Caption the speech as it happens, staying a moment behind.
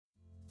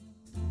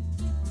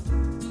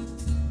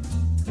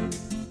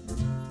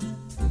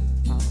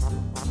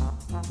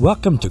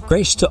Welcome to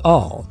Grace to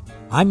All.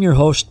 I'm your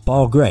host,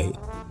 Paul Gray.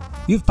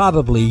 You've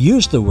probably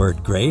used the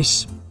word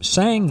grace,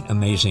 sang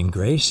Amazing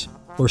Grace,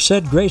 or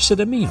said grace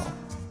at a meal.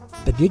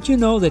 But did you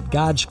know that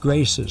God's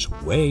grace is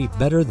way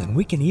better than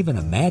we can even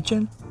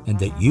imagine, and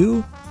that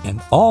you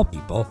and all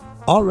people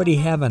already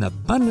have an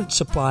abundant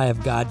supply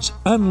of God's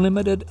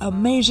unlimited,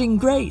 amazing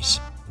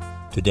grace?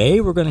 Today,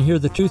 we're going to hear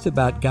the truth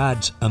about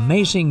God's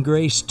amazing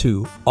grace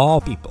to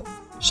all people.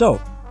 So,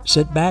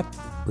 sit back,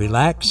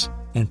 relax,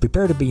 and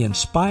prepare to be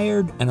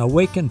inspired and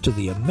awakened to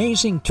the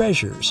amazing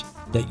treasures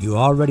that you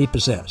already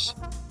possess.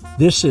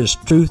 This is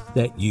truth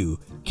that you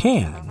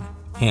can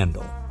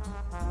handle.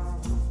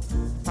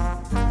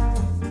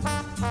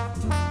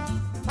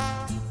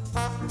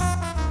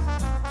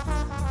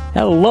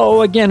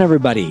 Hello again,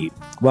 everybody.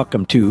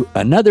 Welcome to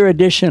another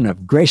edition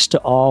of Grace to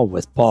All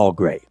with Paul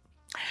Gray.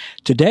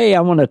 Today,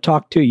 I want to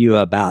talk to you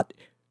about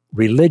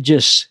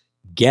religious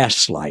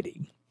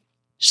gaslighting.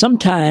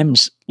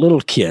 Sometimes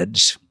little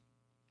kids,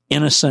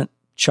 innocent,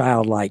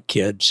 childlike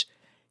kids,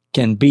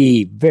 can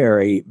be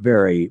very,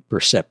 very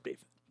perceptive.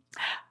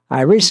 I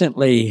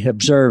recently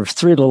observed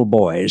 3 little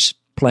boys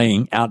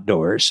playing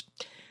outdoors.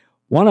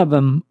 One of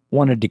them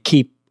wanted to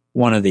keep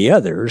one of the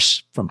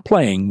others from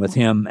playing with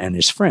him and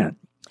his friend.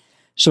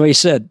 So he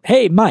said,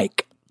 "Hey,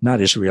 Mike," not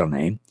his real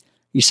name.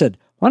 He said,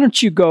 "Why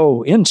don't you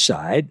go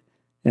inside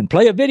and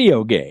play a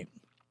video game?"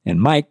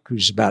 And Mike,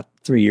 who's about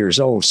 3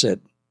 years old,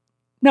 said,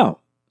 "No,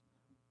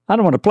 I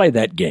don't want to play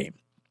that game."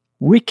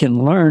 We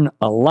can learn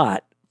a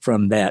lot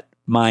from that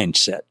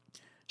mindset,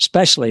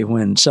 especially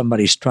when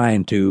somebody's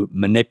trying to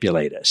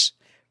manipulate us.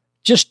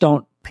 Just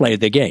don't play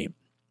the game.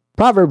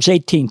 Proverbs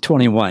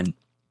 18:21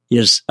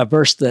 is a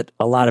verse that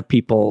a lot of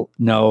people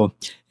know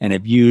and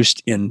have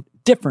used in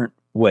different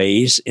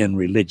ways in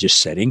religious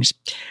settings.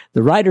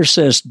 The writer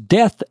says,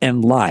 "Death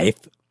and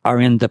life are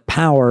in the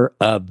power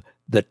of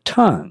the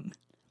tongue,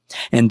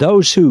 and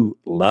those who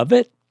love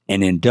it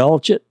and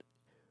indulge it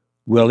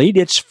will eat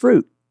its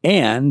fruit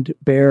and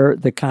bear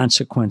the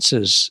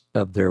consequences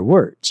of their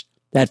words."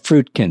 That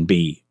fruit can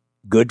be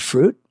good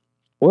fruit,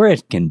 or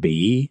it can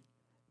be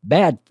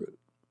bad fruit.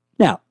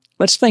 Now,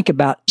 let's think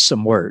about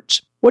some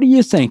words. What do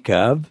you think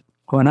of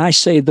when I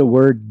say the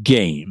word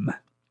game?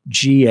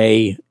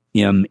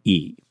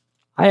 G-A-M-E.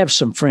 I have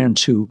some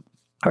friends who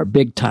are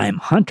big-time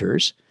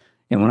hunters,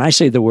 and when I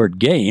say the word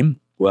game,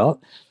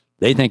 well,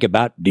 they think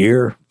about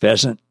deer,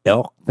 pheasant,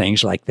 elk,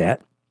 things like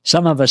that.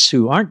 Some of us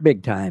who aren't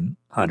big-time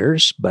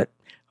hunters, but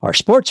are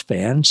sports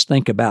fans,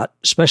 think about,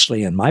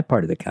 especially in my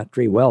part of the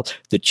country, well,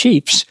 the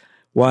Chiefs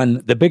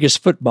won the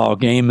biggest football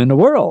game in the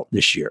world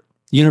this year.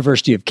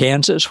 University of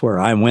Kansas, where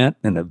I went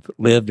and have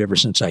lived ever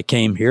since I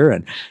came here,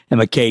 and am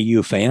a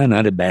KU fan,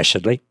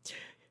 unabashedly.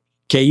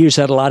 KU's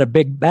had a lot of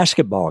big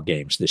basketball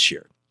games this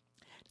year.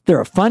 There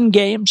are fun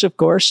games, of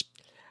course.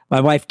 My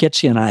wife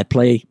Kitsy and I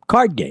play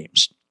card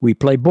games. We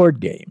play board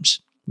games.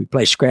 We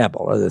play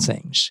Scrabble, other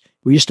things.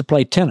 We used to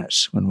play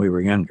tennis when we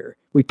were younger.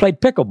 We played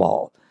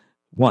pickleball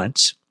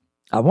once.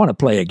 I want to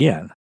play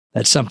again.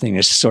 That's something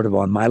that's sort of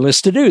on my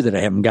list to do that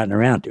I haven't gotten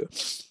around to.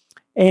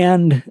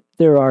 And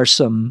there are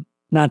some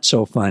not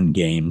so fun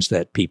games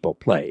that people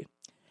play.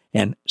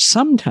 And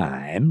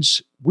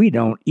sometimes we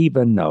don't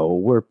even know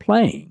we're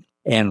playing.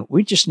 And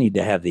we just need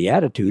to have the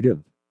attitude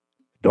of,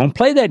 don't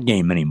play that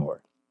game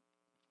anymore.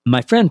 My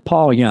friend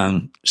Paul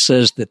Young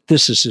says that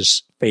this is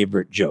his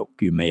favorite joke.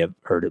 You may have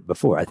heard it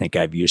before. I think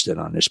I've used it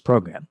on this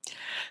program.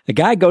 The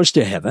guy goes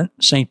to heaven.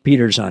 St.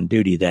 Peter's on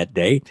duty that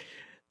day.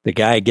 The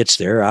guy gets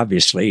there.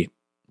 Obviously,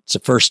 it's the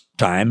first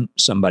time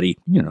somebody,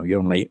 you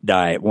only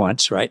die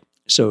once, right?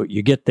 So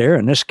you get there,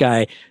 and this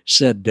guy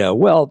said,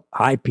 "Well,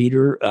 hi,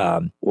 Peter.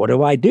 What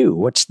do I do?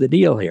 What's the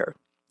deal here?"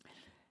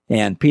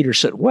 And Peter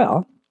said,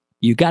 "Well,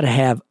 you got to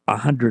have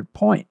 100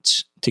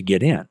 points to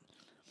get in."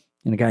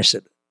 And the guy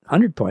said,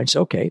 100 points?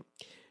 Okay.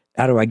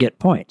 How do I get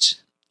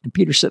points? And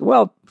Peter said,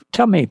 "Well,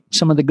 tell me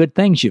some of the good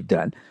things you've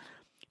done."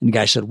 And the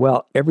guy said,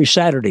 "Well, every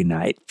Saturday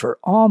night for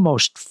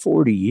almost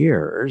 40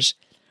 years,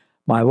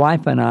 my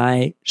wife and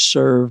I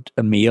served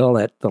a meal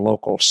at the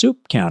local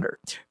soup counter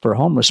for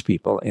homeless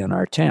people in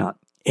our town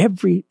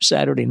every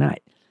Saturday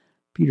night."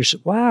 Peter said,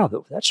 "Wow,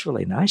 that's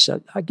really nice.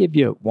 I'll give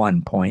you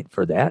 1 point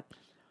for that."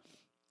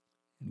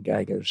 And the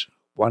guy goes,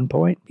 1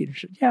 point? Peter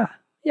said,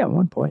 Yeah,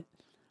 1 point.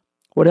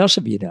 "What else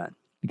have you done?"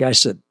 The guy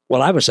said,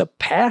 "Well, I was a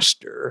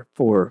pastor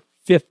for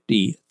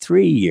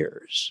 53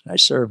 years. I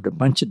served a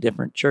bunch of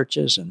different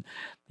churches, and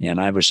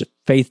I was a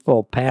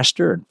faithful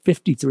pastor in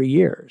 53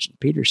 years. And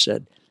Peter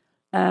said,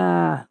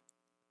 I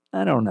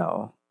don't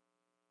know."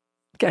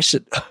 The guy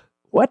said,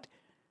 "What?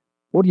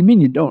 What do you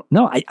mean you don't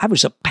know? I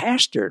was a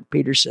pastor." And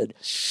Peter said,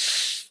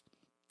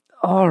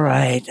 "All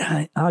right,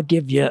 I'll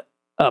give you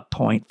a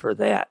point for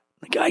that."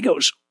 The guy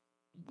goes,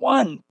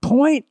 1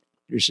 point?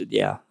 Peter said,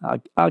 "Yeah,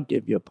 I'll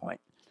give you a point."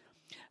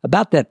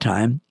 About that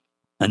time,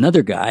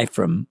 another guy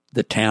from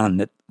the town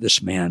that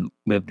this man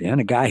lived in,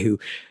 a guy who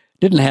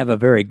didn't have a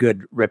very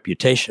good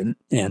reputation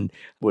and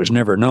was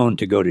never known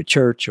to go to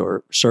church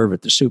or serve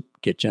at the soup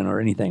kitchen or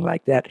anything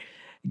like that.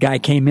 The guy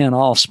came in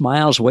all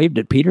smiles, waved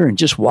at Peter, and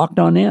just walked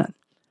on in.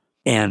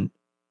 And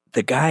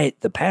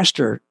the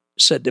pastor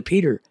said to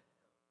Peter,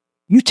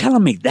 "You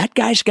telling me that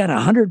guy's got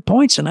 100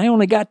 points and I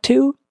only got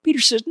 2? Peter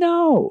says,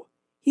 "No,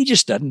 he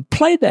just doesn't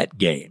play that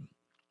game."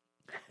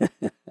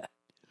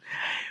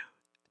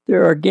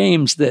 There are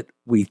games that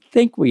we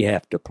think we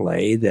have to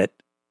play that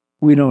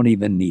we don't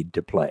even need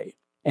to play.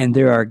 And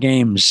there are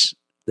games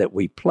that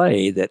we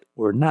play that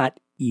we're not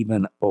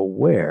even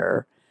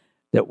aware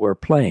that we're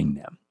playing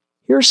them.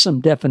 Here's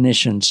some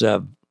definitions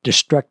of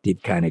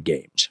destructive kind of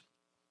games.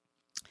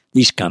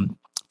 These come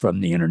from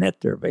the internet.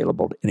 They're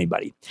available to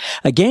anybody.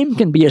 A game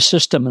can be a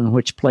system in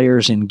which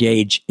players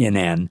engage in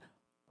an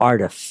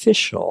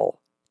artificial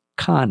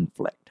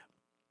conflict.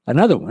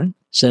 Another one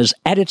says,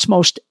 at its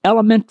most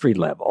elementary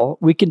level,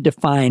 we can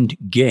define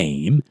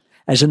game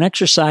as an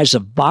exercise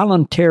of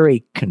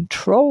voluntary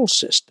control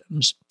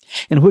systems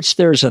in which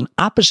there's an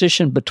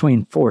opposition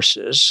between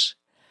forces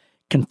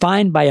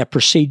confined by a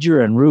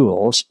procedure and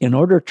rules in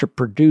order to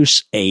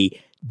produce a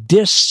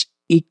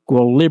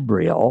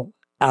disequilibrial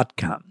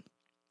outcome.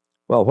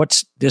 Well,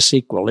 what's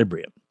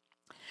disequilibrium?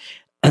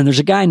 And there's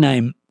a guy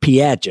named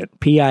Piaget,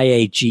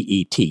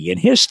 Piaget,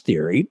 and his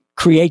theory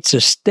creates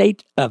a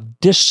state of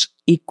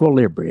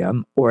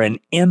disequilibrium or an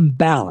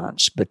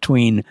imbalance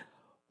between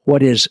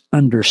what is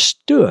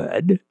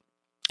understood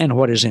and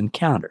what is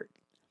encountered.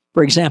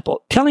 For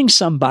example, telling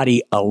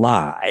somebody a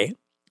lie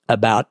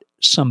about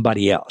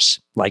somebody else,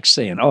 like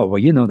saying, "Oh, well,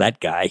 you know that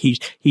guy,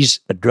 he's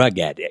a drug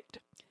addict."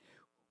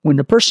 When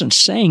the person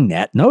saying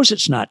that knows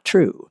it's not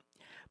true,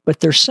 but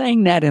they're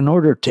saying that in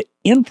order to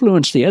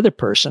influence the other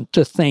person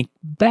to think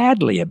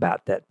badly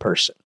about that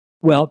person.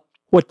 Well,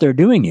 what they're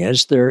doing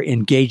is they're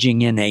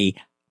engaging in a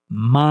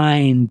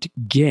mind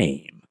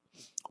game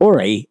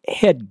or a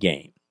head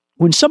game.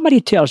 When somebody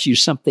tells you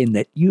something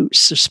that you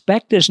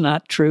suspect is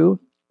not true,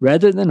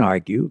 rather than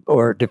argue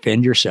or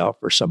defend yourself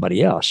or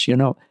somebody else,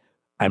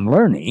 I'm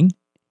learning,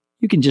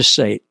 you can just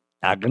say,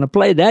 "Not going to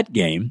play that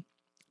game."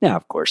 Now,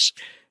 of course,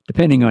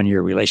 depending on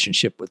your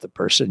relationship with the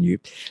person, you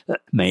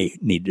may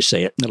need to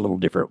say it in a little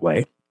different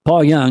way.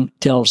 Paul Young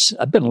tells,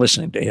 I've been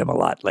listening to him a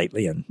lot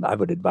lately, and I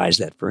would advise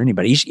that for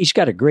anybody. He's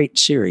got a great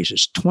series.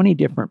 It's 20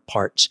 different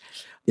parts.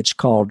 It's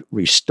called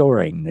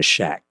Restoring the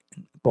Shack.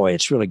 Boy,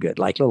 it's really good,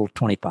 like little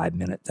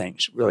 25-minute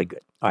things. Really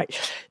good. All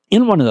right.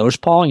 In one of those,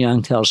 Paul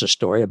Young tells a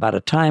story about a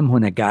time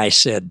when a guy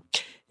said,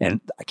 and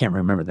I can't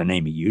remember the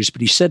name he used,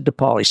 but he said to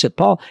Paul,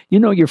 "Paul, you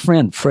know your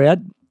friend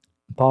Fred?"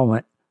 And Paul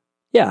went,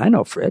 "Yeah, I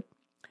know Fred."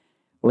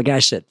 Well, the guy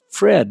said,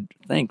 "Fred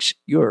thinks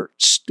you're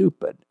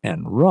stupid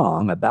and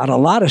wrong about a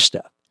lot of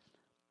stuff."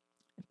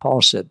 And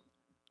Paul said,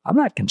 "I'm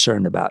not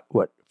concerned about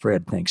what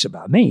Fred thinks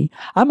about me.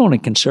 I'm only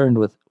concerned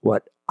with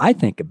what I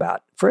think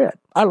about Fred.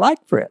 I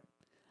like Fred.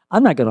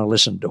 I'm not going to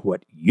listen to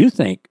what you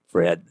think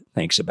Fred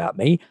thinks about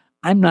me.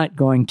 I'm not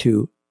going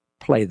to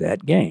play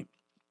that game."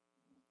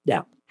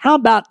 Now, how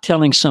about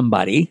telling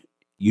somebody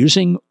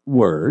using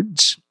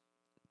words,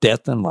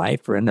 death and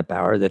life are in the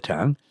power of the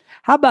tongue?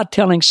 How about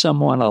telling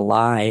someone a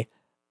lie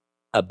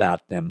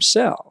about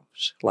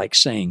themselves, like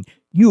saying,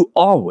 "You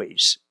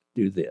always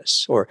do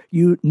this," or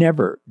 "You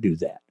never do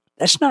that"?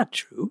 That's not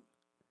true.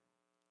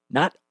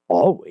 Not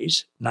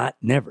always, not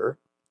never.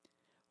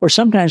 Or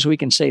sometimes we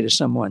can say to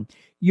someone,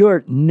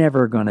 "You're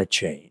never going to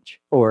change,"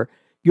 or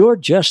 "You're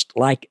just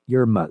like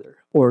your mother,"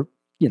 or,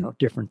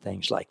 different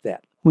things like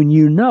that, when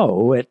you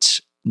know it's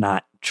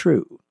not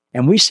true.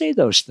 And we say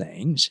those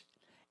things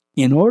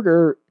in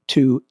order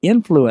to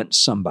influence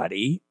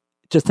somebody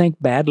to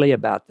think badly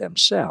about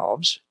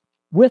themselves,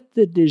 with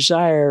the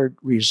desired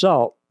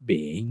result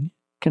being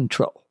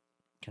control.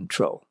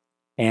 Control.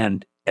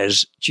 And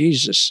as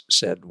Jesus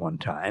said one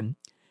time,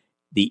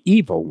 the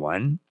evil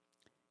one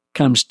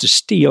comes to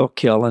steal,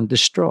 kill, and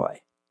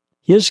destroy.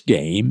 His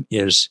game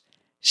is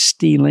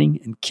stealing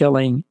and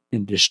killing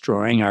and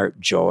destroying our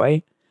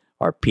joy,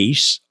 our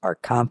peace, our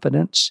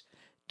confidence,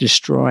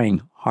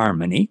 destroying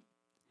harmony,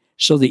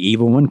 so the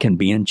evil one can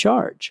be in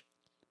charge.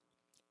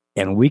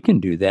 And we can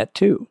do that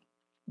too.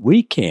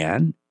 We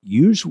can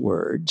use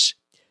words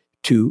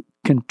to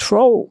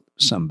control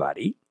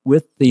somebody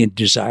with the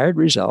desired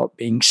result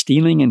being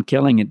stealing and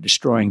killing and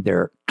destroying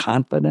their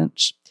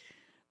confidence,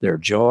 their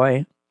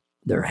joy,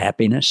 their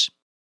happiness.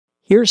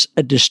 Here's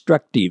a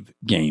destructive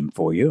game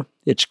for you.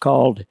 It's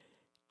called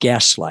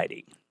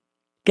gaslighting.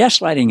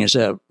 Gaslighting is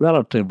a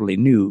relatively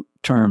new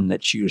term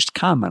that's used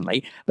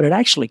commonly, but it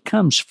actually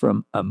comes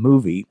from a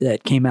movie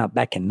that came out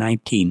back in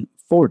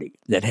 1940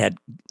 that had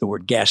the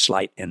word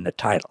gaslight in the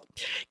title.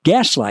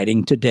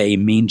 Gaslighting today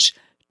means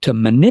to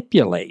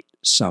manipulate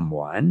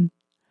someone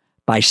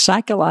by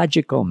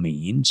psychological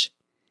means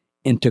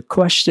into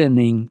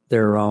questioning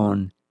their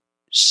own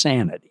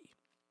sanity.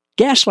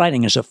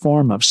 Gaslighting is a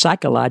form of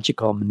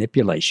psychological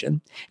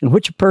manipulation in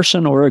which a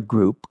person or a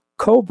group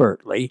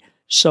covertly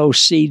sow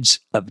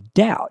seeds of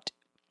doubt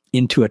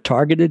into a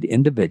targeted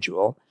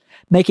individual,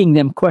 making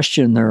them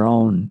question their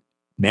own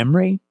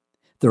memory,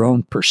 their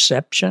own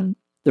perception,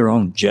 their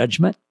own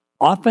judgment,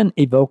 often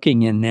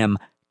evoking in them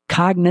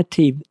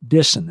cognitive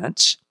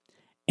dissonance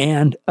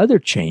and other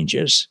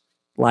changes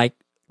like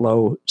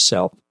low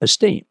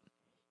self-esteem.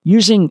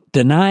 Using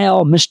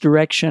denial,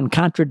 misdirection,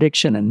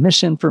 contradiction, and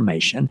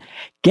misinformation,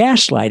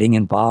 gaslighting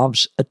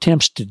involves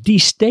attempts to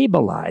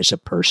destabilize a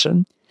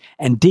person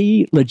and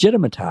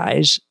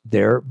delegitimize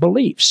their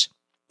beliefs.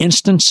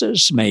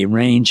 Instances may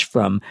range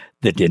from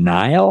the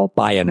denial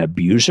by an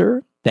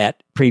abuser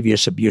that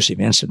previous abusive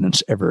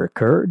incidents ever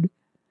occurred,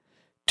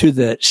 to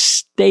the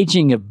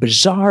staging of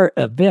bizarre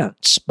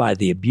events by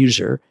the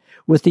abuser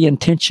with the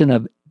intention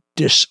of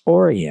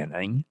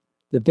disorienting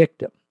the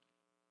victim.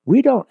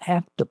 We don't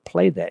have to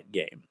play that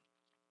game.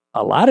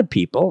 A lot of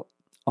people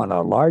on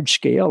a large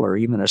scale or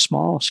even a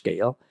small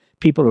scale,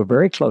 people who are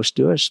very close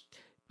to us,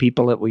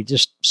 people that we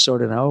just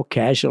sort of know,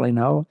 casually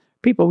know,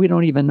 people we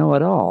don't even know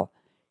at all,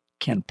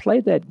 can play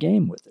that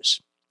game with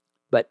us.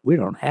 But we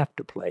don't have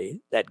to play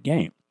that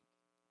game.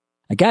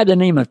 A guy by the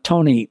name of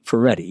Tony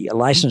Ferretti, a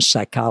licensed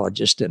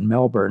psychologist in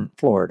Melbourne,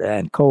 Florida,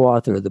 and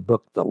co-author of the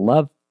book The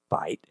Love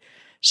Fight,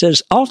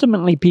 says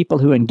ultimately people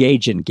who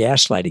engage in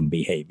gaslighting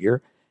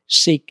behavior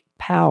seek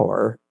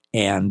power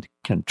and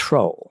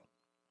control.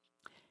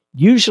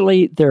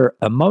 Usually their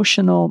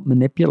emotional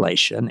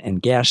manipulation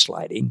and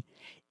gaslighting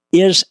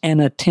is an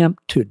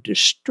attempt to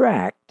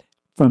distract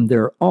from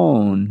their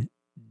own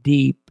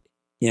deep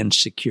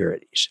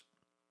insecurities.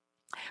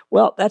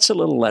 Well, that's a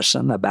little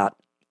lesson about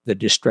the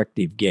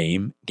destructive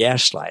game,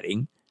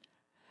 gaslighting.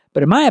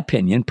 But in my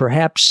opinion,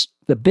 perhaps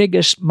the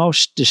biggest,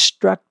 most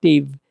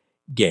destructive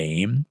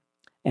game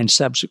and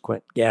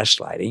subsequent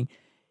gaslighting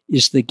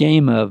is the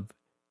game of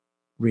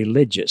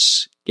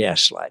religious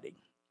gaslighting.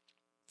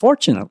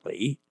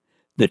 Fortunately,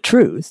 the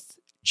truth,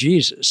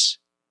 Jesus,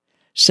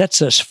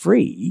 sets us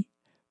free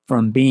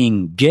from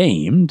being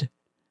gamed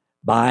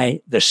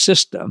by the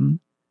system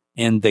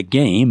and the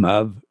game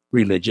of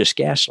religious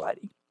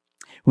gaslighting.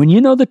 When you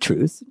know the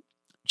truth,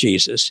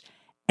 Jesus,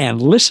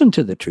 and listen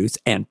to the truth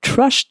and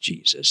trust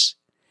Jesus,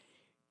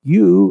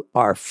 you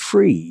are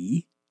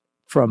free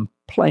from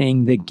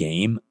playing the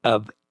game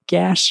of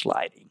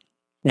gaslighting.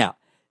 Now,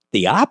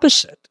 the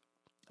opposite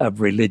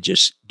of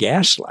religious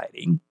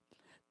gaslighting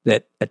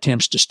that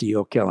attempts to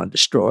steal, kill, and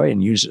destroy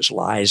and uses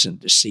lies and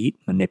deceit,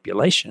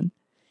 manipulation,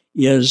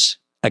 is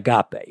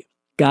agape,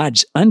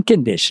 God's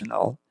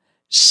unconditional,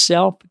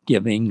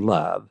 self-giving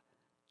love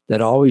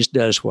that always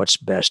does what's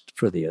best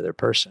for the other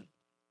person.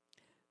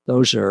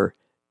 Those are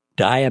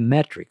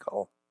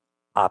diametrical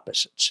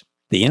opposites.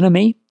 The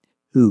enemy,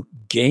 who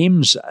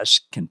games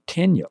us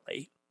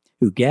continually,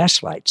 who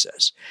gaslights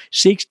us,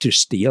 seeks to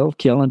steal,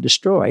 kill, and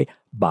destroy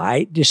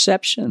by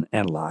deception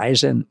and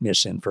lies and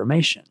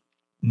misinformation.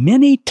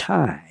 Many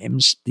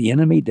times the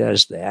enemy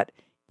does that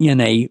in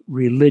a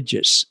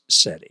religious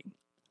setting.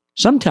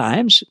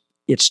 Sometimes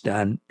it's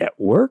done at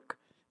work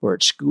or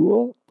at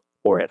school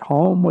or at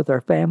home with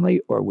our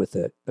family or with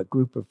a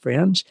group of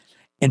friends.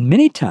 And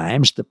many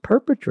times the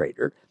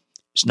perpetrator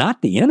is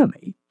not the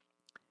enemy.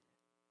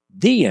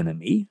 The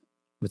enemy,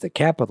 with a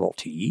capital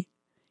T,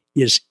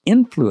 is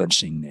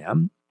influencing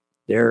them,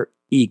 their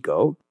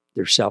ego,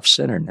 their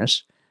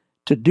self-centeredness,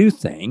 to do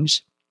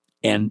things,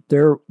 and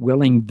they're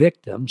willing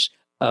victims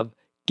of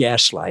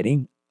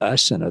gaslighting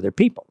us and other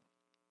people.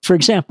 For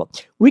example,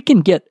 we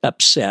can get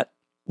upset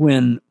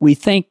when we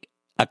think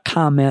a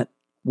comment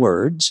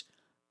words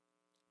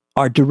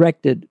are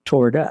directed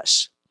toward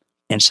us,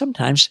 and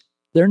sometimes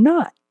they're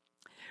not.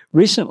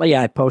 Recently,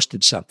 I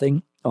posted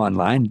something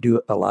online,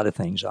 do a lot of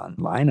things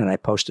online, and I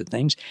posted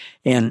things,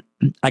 and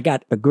I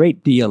got a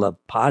great deal of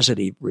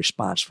positive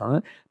response from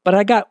it, but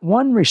I got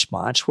one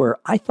response where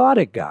I thought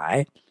a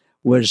guy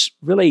was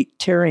really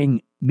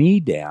tearing me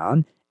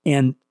down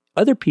and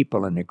other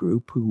people in the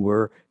group who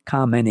were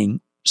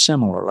commenting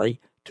similarly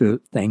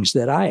to things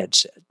that I had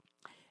said.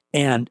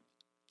 And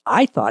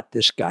I thought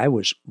this guy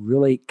was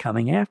really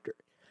coming after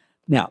it.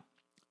 Now,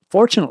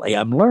 fortunately,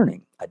 I'm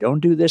learning. I don't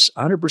do this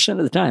 100%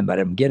 of the time, but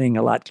I'm getting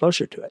a lot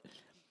closer to it.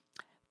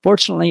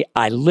 Fortunately,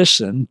 I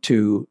listen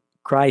to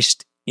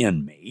Christ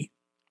in me,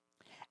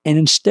 and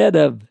instead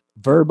of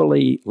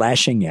verbally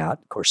lashing out,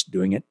 of course,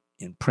 doing it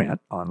in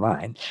print,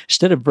 online,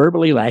 instead of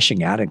verbally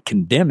lashing out and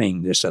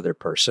condemning this other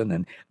person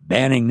and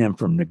banning them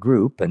from the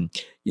group and,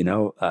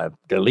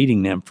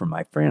 deleting them from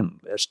my friend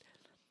list,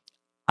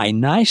 I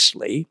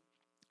nicely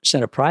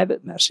sent a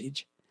private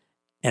message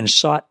and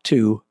sought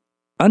to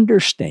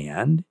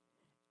understand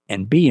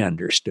and be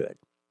understood.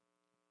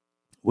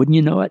 Wouldn't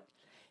you know it?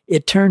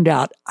 It turned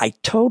out I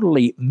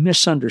totally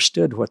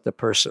misunderstood what the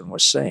person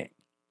was saying.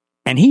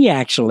 And he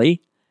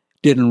actually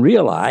didn't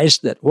realize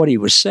that what he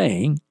was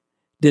saying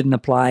didn't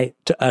apply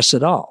to us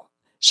at all.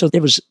 So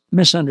there was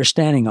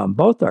misunderstanding on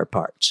both our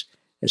parts.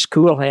 As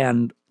Cool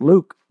Hand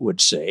Luke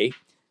would say,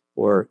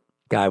 or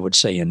Guy would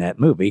say in that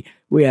movie,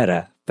 we had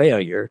a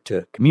failure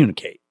to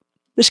communicate.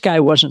 This guy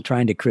wasn't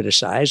trying to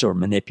criticize or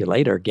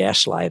manipulate or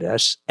gaslight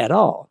us at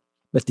all.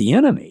 But the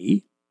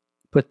enemy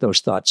put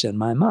those thoughts in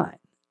my mind.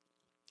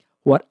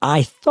 What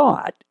I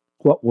thought,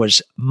 what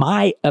was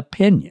my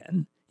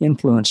opinion,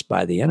 influenced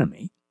by the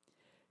enemy,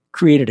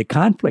 created a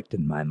conflict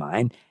in my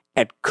mind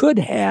and could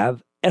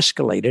have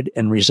escalated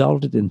and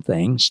resulted in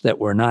things that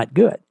were not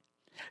good.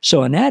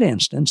 So in that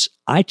instance,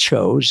 I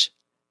chose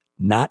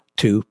not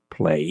to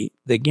play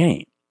the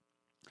game.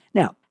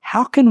 Now,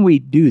 how can we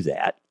do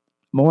that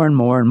more and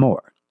more and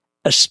more,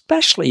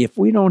 especially if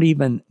we don't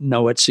even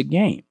know it's a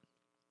game?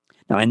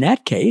 Now, in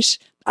that case,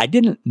 I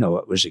didn't know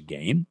it was a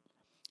game.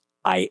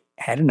 I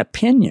had an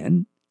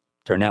opinion.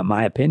 Turned out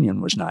my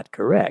opinion was not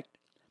correct.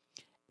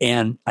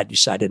 And I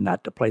decided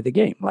not to play the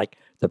game. Like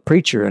the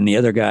preacher and the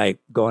other guy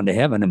going to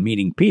heaven and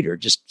meeting Peter,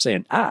 just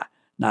saying,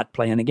 not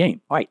playing a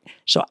game. All right.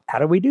 So how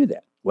do we do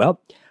that?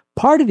 Well,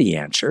 part of the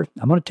answer,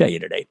 I'm going to tell you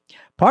today,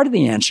 part of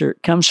the answer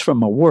comes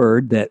from a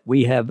word that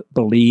we have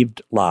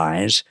believed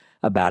lies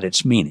about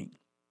its meaning.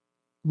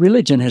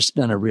 Religion has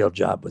done a real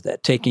job with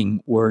that,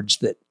 taking words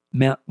that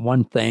meant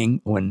one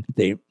thing when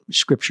the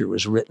scripture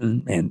was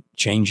written and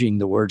changing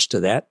the words to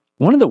that.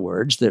 One of the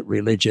words that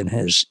religion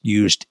has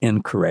used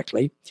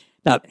incorrectly,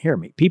 now hear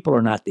me, people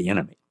are not the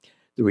enemy.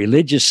 The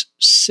religious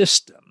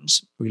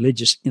systems,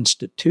 religious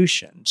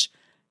institutions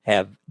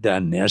have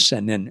done this,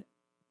 and then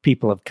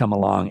people have come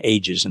along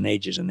ages and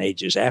ages and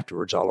ages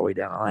afterwards, all the way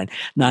down the line,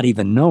 not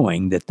even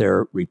knowing that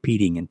they're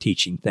repeating and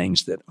teaching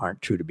things that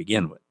aren't true to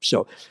begin with.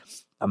 So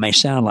I may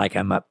sound like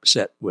I'm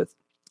upset with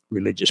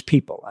religious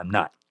people. I'm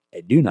not.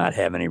 I do not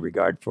have any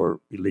regard for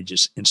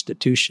religious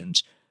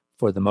institutions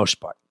for the most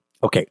part.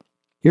 Okay,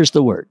 here's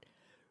the word: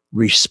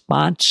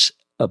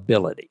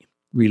 responsibility.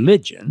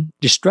 Religion,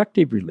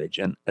 destructive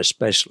religion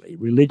especially,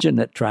 religion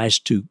that tries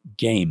to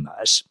game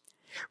us.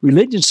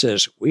 Religion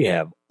says we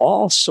have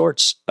all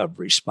sorts of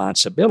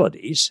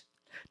responsibilities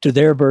to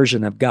their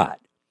version of God.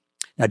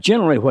 Now,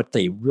 generally what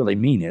they really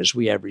mean is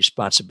we have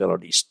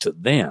responsibilities to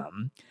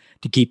them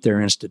to keep their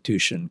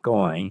institution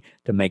going,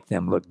 to make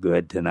them look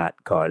good, to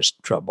not cause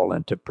trouble,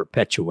 and to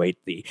perpetuate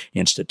the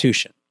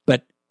institution.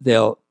 But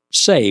they'll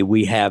say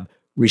we have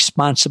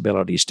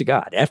responsibilities to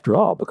God. After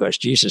all, because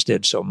Jesus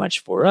did so much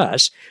for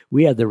us,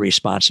 we have the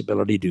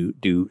responsibility to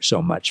do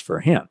so much for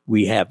him.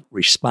 We have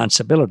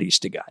responsibilities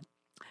to God.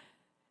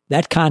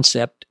 That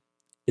concept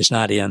is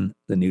not in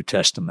the New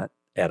Testament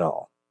at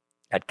all.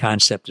 That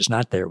concept is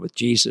not there with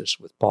Jesus,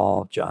 with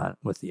Paul, John,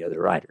 with the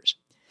other writers.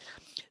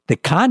 The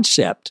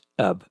concept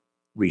of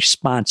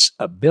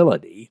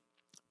responsibility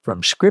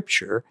from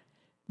Scripture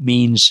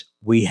means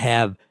we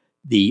have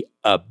the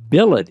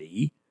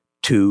ability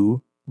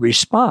to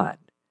respond.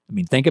 I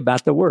mean, think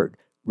about the word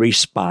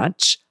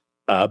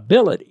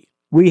responsibility.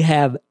 We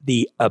have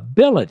the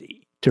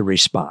ability to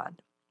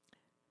respond.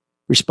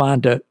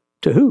 Respond to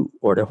who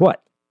or to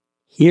what?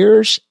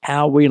 Here's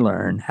how we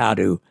learn how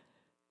to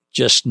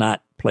just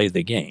not play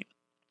the game,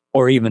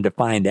 or even to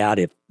find out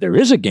if there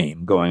is a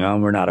game going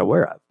on we're not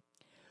aware of.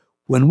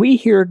 When we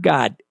hear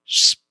God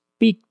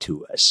speak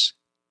to us,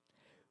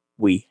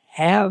 we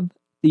have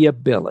the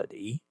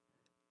ability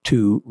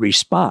to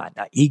respond.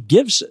 Now, he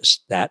gives us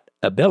that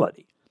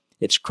ability.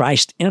 It's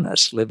Christ in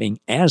us, living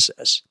as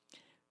us,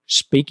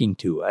 speaking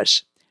to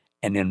us,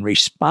 and then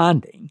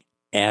responding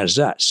as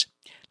us.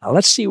 Now,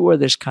 let's see where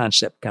this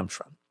concept comes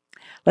from.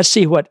 Let's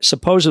see what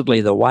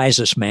supposedly the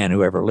wisest man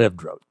who ever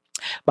lived wrote.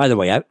 By the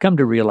way, I've come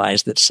to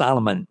realize that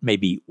Solomon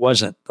maybe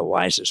wasn't the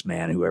wisest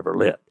man who ever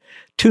lived.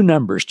 Two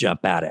numbers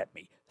jump out at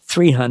me,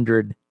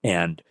 300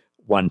 and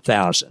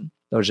 1,000.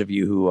 Those of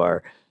you who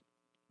are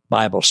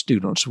Bible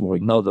students will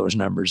know those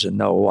numbers and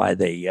know why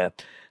they,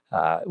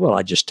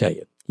 I just tell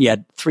you. He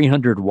had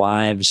 300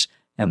 wives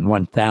and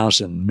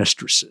 1,000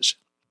 mistresses.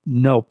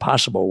 No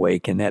possible way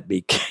can that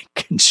be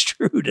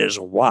construed as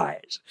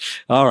wise.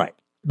 All right.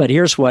 But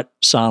here's what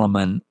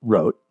Solomon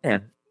wrote.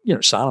 And,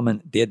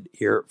 Solomon did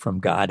hear from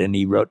God, and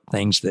he wrote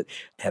things that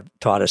have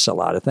taught us a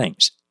lot of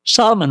things.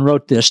 Solomon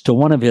wrote this to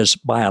one of his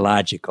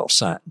biological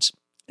sons.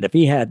 And if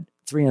he had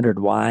 300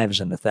 wives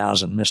and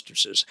 1,000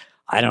 mistresses,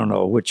 I don't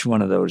know which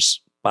one of those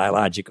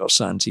biological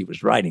sons he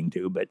was writing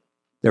to, but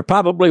there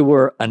probably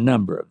were a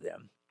number of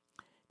them.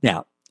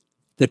 Now,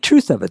 the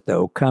truth of it,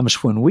 though,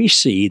 comes when we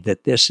see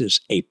that this is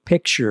a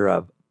picture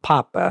of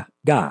Papa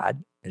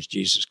God, as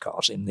Jesus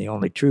calls him, the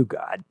only true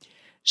God,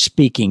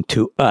 speaking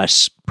to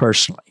us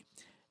personally.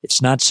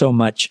 It's not so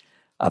much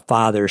a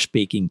father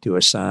speaking to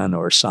a son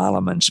or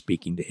Solomon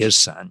speaking to his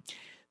son.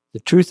 The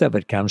truth of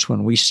it comes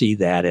when we see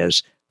that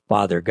as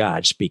Father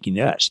God speaking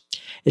to us.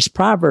 It's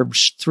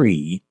Proverbs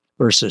 3,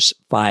 verses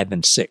 5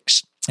 and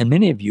 6. And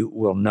many of you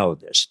will know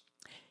this.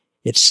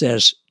 It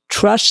says,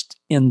 "Trust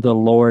in the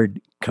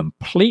Lord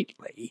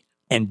completely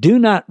and do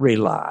not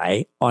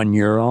rely on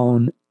your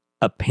own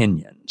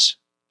opinions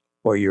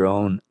or your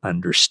own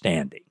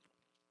understanding."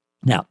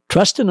 Now,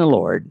 trust in the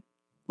Lord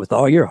with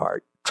all your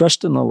heart.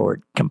 Trust in the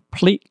Lord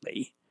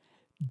completely.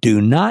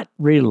 Do not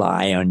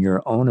rely on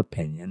your own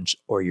opinions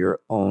or your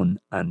own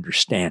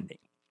understanding.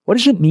 What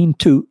does it mean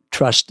to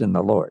trust in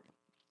the Lord?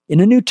 In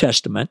the New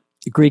Testament,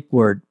 the Greek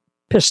word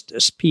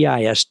pistis,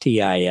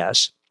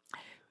 P-I-S-T-I-S,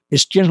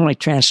 is generally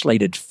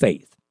translated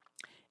faith.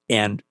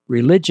 And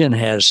religion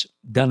has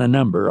done a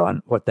number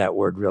on what that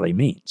word really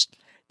means.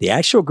 The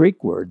actual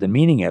Greek word, the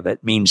meaning of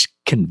it, means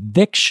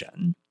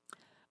conviction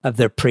of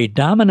the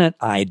predominant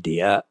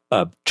idea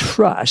of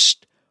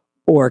trust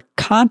or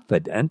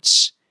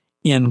confidence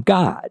in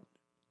God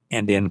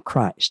and in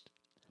Christ.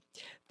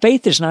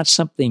 Faith is not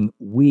something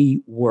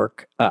we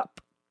work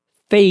up.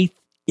 Faith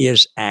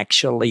is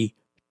actually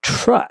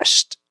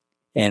trust.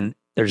 And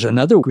there's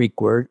another Greek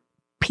word,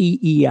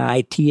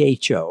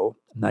 peitho,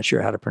 I'm not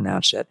sure how to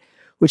pronounce that,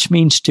 which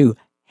means to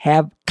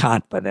have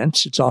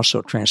confidence. It's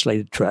also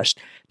translated trust.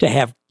 To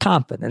have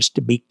confidence,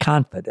 to be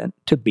confident,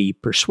 to be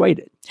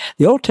persuaded.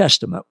 The Old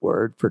Testament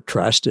word for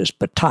trust is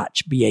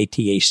batach,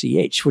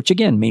 B-A-T-A-C-H, which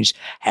again means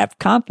have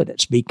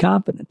confidence, be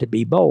confident, to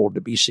be bold,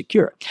 to be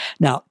secure.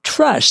 Now,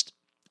 trust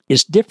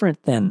is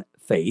different than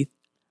faith.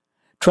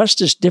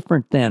 Trust is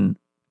different than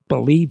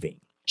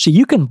believing. So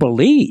you can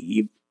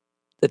believe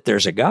that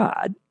there's a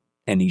God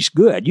and he's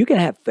good. You can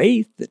have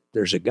faith that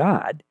there's a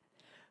God.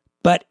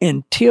 But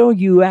until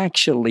you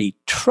actually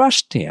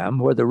trust him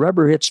where the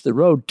rubber hits the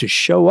road to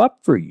show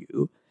up for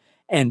you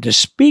and to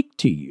speak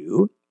to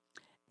you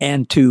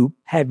and to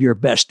have your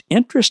best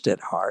interest at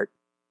heart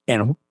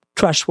and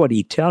trust what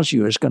he tells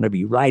you is going to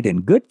be right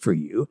and good for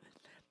you,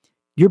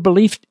 your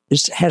belief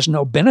has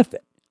no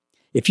benefit.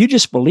 If you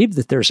just believe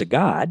that there's a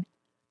God,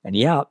 and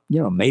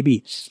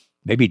maybe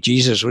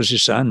Jesus was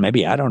his son,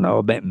 maybe, I don't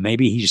know, but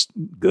maybe he's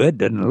good,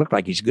 doesn't look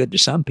like he's good to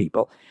some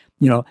people,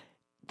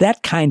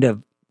 that kind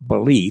of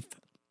belief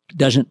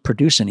doesn't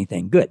produce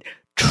anything good.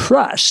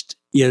 Trust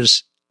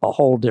is a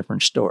whole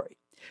different story.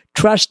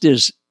 Trust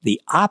is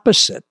the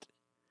opposite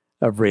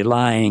of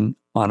relying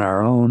on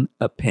our own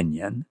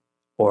opinion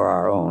or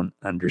our own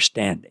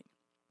understanding.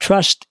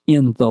 Trust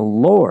in the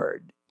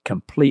Lord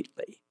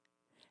completely,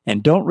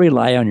 and don't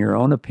rely on your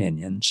own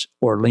opinions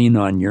or lean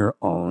on your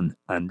own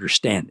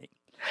understanding.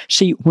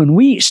 See, when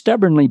we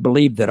stubbornly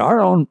believe that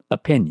our own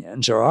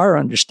opinions or our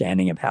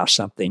understanding of how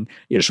something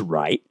is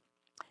right,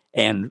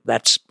 and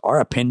that's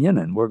our opinion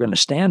and we're going to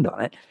stand on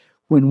it,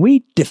 when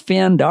we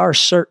defend our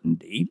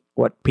certainty,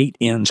 what Pete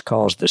Enns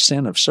calls the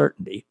sin of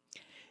certainty,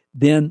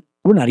 then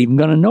we're not even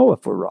going to know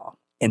if we're wrong.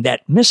 And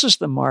that misses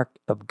the mark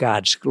of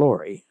God's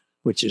glory,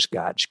 which is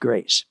God's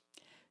grace.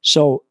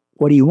 So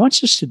what he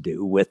wants us to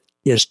do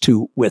is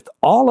to, with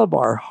all of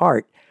our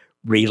heart,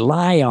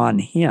 rely on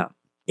him,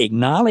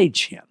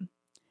 acknowledge him,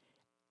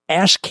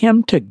 ask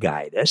him to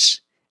guide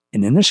us.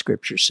 And then the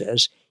scripture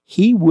says,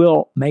 he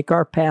will make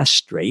our path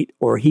straight,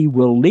 or he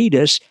will lead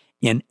us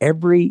in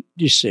every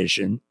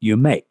decision you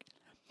make.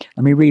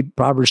 Let me read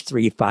Proverbs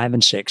 3, 5,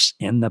 and 6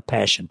 in the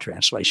Passion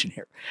Translation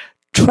here.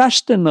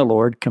 Trust in the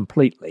Lord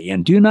completely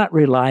and do not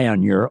rely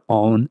on your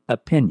own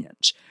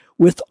opinions.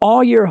 With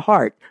all your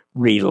heart,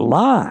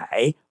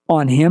 rely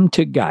on him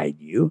to guide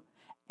you,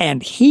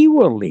 and he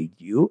will lead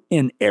you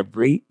in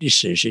every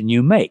decision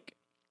you make.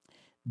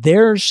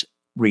 There's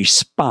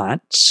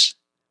response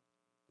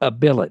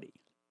ability.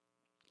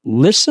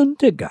 Listen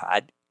to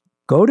God,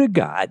 go to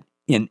God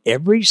in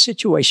every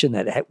situation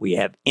that we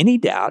have any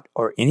doubt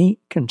or any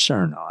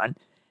concern on,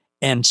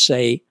 and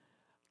say,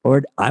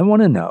 Lord, I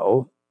want to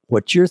know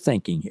what you're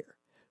thinking here.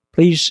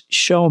 Please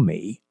show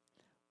me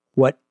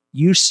what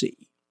you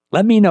see.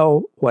 Let me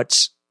know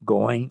what's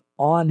going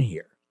on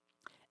here.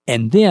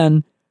 And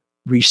then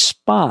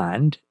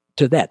respond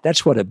to that.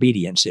 That's what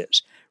obedience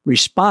is.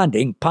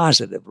 Responding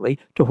positively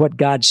to what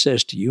God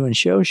says to you and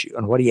shows you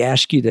and what he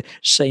asks you to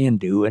say and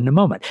do in the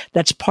moment.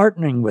 That's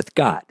partnering with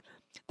God.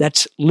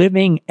 That's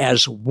living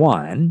as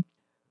one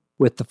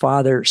with the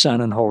Father, Son,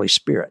 and Holy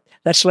Spirit.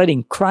 That's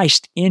letting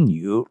Christ in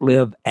you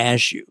live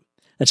as you.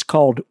 That's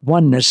called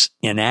oneness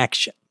in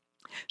action.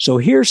 So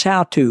here's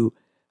how to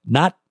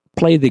not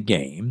play the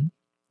game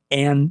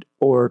and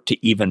or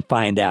to even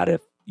find out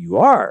if you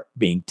are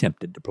being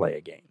tempted to play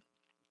a game.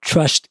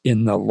 Trust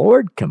in the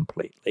Lord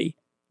completely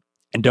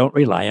and don't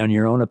rely on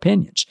your own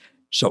opinions.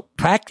 So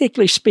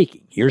practically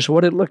speaking, here's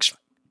what it looks like.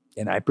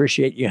 And I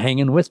appreciate you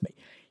hanging with me.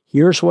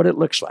 Here's what it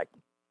looks like.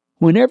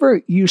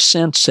 Whenever you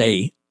sense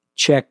a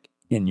check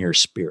in your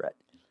spirit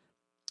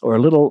or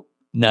a little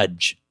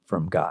nudge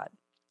from God,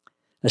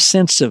 a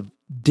sense of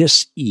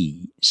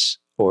dis-ease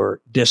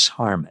or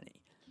disharmony,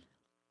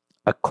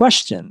 a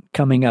question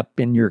coming up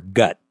in your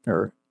gut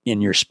or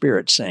in your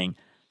spirit saying,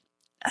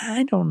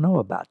 I don't know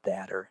about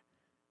that, or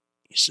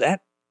is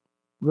that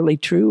really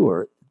true?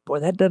 Or, boy,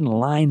 that doesn't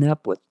line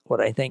up with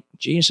what I think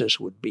Jesus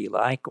would be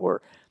like,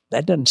 or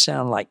that doesn't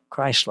sound like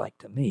Christ-like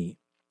to me.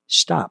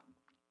 Stop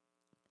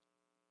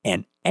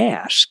and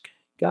ask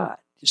God.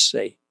 Just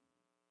say,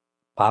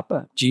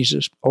 Papa,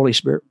 Jesus, Holy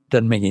Spirit,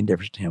 doesn't make any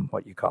difference to him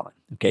what you call him,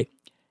 okay?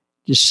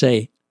 Just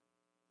say,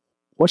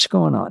 what's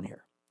going on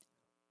here?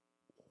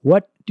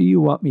 What do you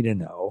want me to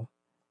know?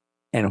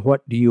 And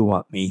what do you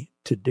want me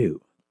to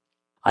do?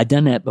 I've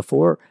done that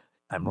before.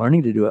 I'm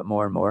learning to do it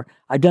more and more.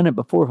 I've done it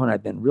before when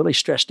I've been really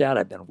stressed out.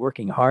 I've been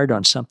working hard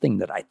on something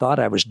that I thought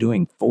I was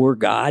doing for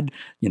God,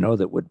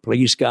 that would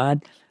please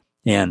God.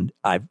 And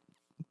I've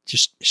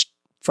just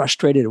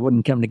frustrated. It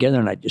wouldn't come together.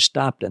 And I just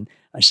stopped and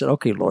I said,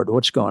 okay, Lord,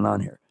 what's going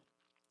on here?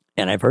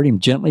 And I've heard him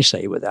gently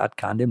say, without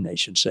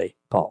condemnation, say,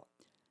 Paul,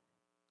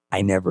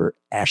 I never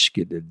asked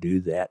you to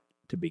do that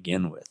to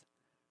begin with.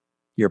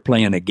 You're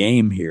playing a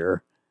game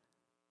here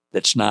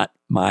that's not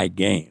my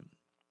game.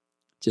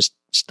 Just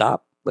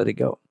stop, let it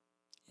go.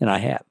 And I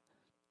have.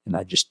 And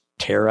I just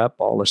tear up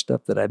all the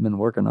stuff that I've been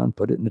working on,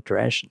 put it in the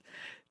trash, and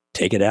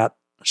take it out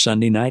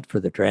Sunday night for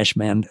the trash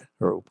man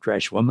or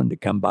trash woman to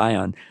come by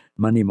on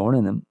Monday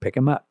morning and pick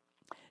them up.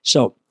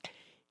 So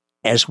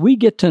as we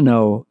get to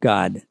know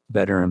God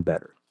better and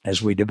better,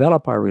 as we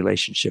develop our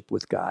relationship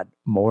with God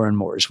more and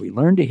more, as we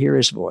learn to hear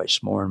his voice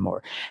more and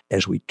more,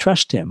 as we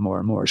trust him more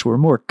and more, as we're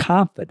more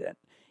confident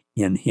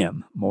in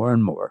him more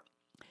and more,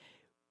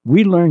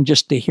 we learn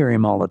just to hear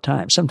him all the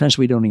time. Sometimes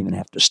we don't even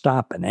have to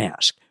stop and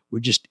ask.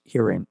 We just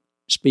hear him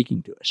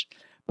speaking to us.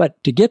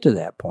 But to get to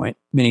that point,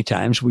 many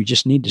times we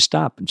just need to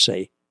stop and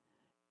say,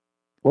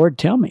 Lord,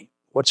 tell me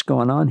what's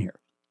going on here.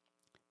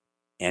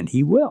 And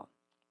he will.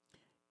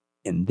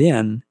 And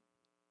then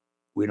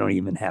we don't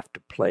even have to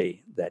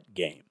play that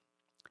game.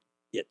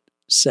 It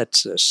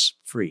sets us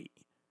free,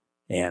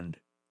 and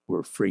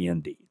we're free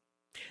indeed.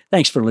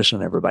 Thanks for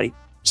listening, everybody.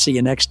 See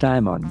you next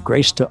time on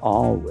Grace to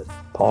All with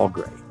Paul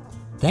Gray.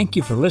 Thank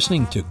you for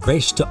listening to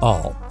Grace to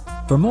All.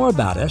 For more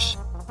about us,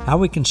 how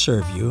we can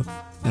serve you,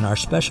 and our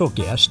special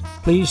guest,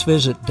 please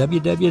visit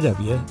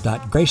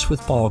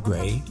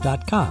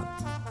www.gracewithpaulgray.com.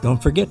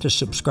 Don't forget to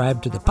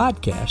subscribe to the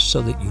podcast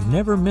so that you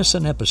never miss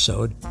an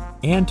episode,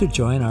 and to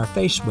join our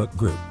Facebook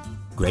group,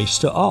 Grace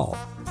to All,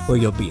 where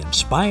you'll be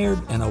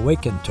inspired and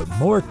awakened to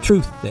more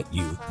truth that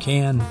you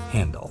can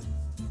handle.